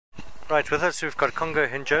Right, with us we've got Congo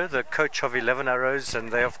Hindjou, the coach of 11 Arrows,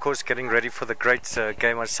 and they're of course getting ready for the great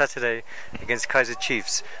game on Saturday against Kaizer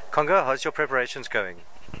Chiefs. Congo, how's your preparations going?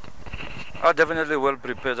 Definitely well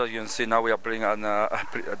prepared. As you can see, now we are playing and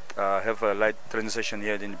have a light training session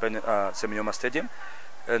here in Sam Nujoma Stadium,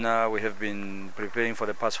 and we have been preparing for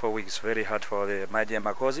the past 4 weeks very hard for the Mighty and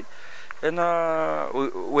Makosi, and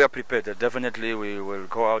we are prepared. Definitely we will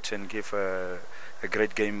go out and give a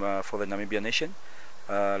great game for the Namibia nation.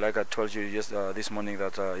 Like I told you this morning,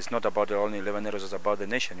 that it's not about only 11 Arrows, it's about the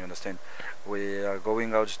nation, you understand. We are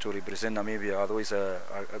going out to represent Namibia, otherwise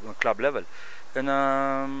at club level. And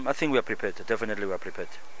I think we are prepared, definitely we are prepared.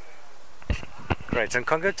 Great, and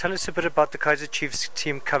Congo, tell us a bit about the Kaizer Chiefs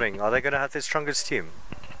team coming. Are they going to have their strongest team?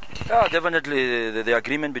 Yeah, definitely the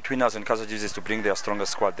agreement between us and Kaizer Chiefs is to bring their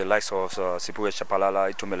strongest squad, the likes of Sipuwe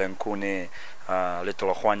Chapalala, Itumele Nkune,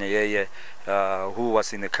 Little Juan Yeye, who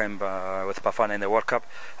was in the camp with Bafana in the World Cup.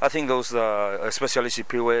 I think those, especially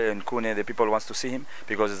Sipuwe and Nkune, the people wants to see him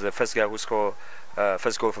because he's the first guy who scored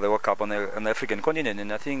first goal for the World Cup on the African continent,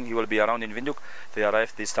 and I think he will be around in Windhoek. They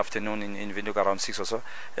arrived this afternoon in Windhoek around 6 or so,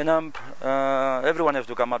 and everyone has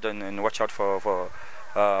to come out and watch out for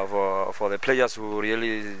the players who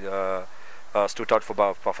really stood out for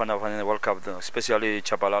Bafana in the World Cup, especially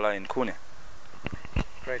Chapalala and Nkune.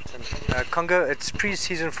 Great. And Congo, it's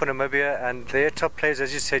pre-season for Namibia, and their top players,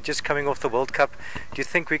 as you said, just coming off the World Cup. Do you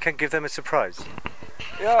think we can give them a surprise?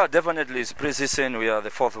 Yeah, definitely. It's pre-season. We are the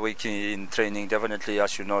 4th week in training. Definitely,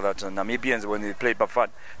 as you know, that Namibians, when they play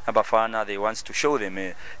Bafana, they want to show them,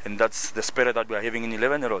 and that's the spirit that we are having in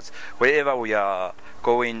 11 Arrows. Wherever we are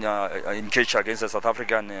going in catch against the South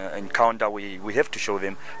African encounter, we have to show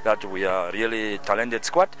them that we are really talented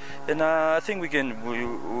squad, and I think we can.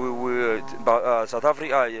 South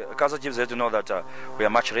Africa, Kaizer Chiefs have to know that we are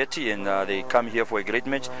much ready, and they come here for a great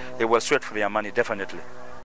match. They will sweat for their money, definitely.